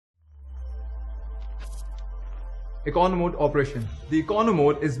Econo mode operation. The Econo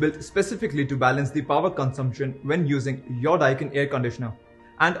mode is built specifically to balance the power consumption when using your Daikin air conditioner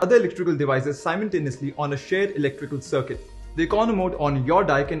and other electrical devices simultaneously on a shared electrical circuit. The Econo mode on your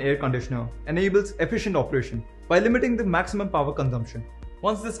Daikin air conditioner enables efficient operation by limiting the maximum power consumption.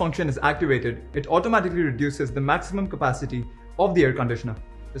 Once this function is activated, it automatically reduces the maximum capacity of the air conditioner.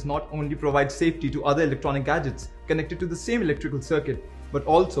 This not only provides safety to other electronic gadgets connected to the same electrical circuit, but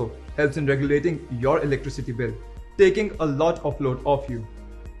also helps in regulating your electricity bill, taking a lot of load off you.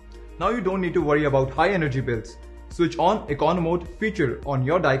 Now you don't need to worry about high energy bills. Switch on Econo mode feature on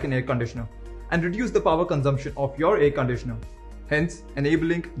your Daikin air conditioner and reduce the power consumption of your air conditioner, hence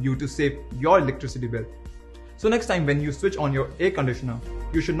enabling you to save your electricity bill. So next time when you switch on your air conditioner,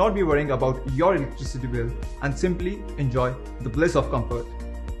 you should not be worrying about your electricity bill and simply enjoy the bliss of comfort.